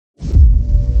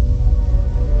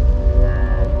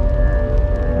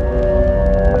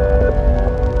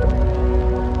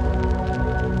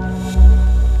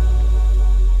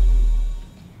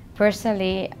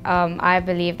Personally, I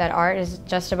believe that art is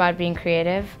just about being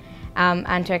creative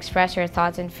and to express your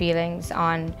thoughts and feelings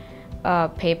on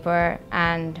paper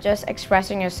and just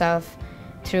expressing yourself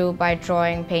through by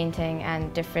drawing, painting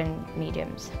and different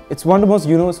mediums. It's one of the most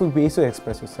universal ways to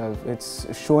express yourself. It's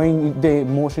showing the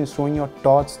emotions, showing your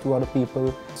thoughts to other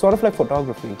people. Sort of like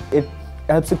photography. It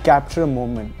helps you capture a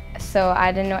moment. So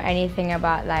I didn't know anything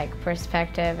about like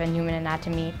perspective and human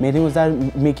anatomy. Main thing was that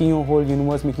making your whole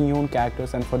universe, making your own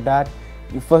characters, and for that,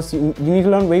 you need to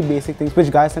learn very basic things,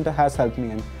 which Gaia Centre has helped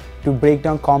me in. To break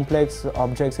down complex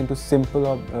objects into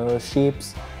simple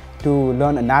shapes, to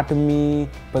learn anatomy,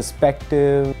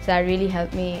 perspective. So that really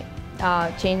helped me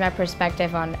change my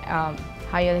perspective on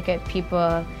how you look at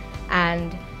people,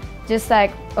 and just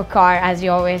like a car, as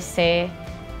you always say,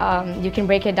 you can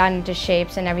break it down into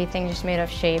shapes and everything just made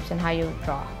of shapes and how you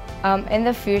draw. In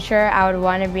the future, I would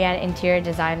want to be an interior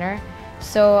designer.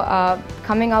 So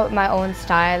coming up with my own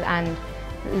style and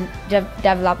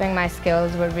developing my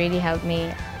skills would really help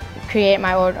me create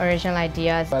my own original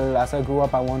ideas. Well, as I grew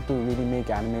up, I want to really make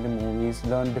animated movies,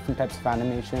 learn different types of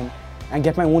animation, and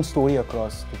get my own story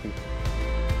across to people.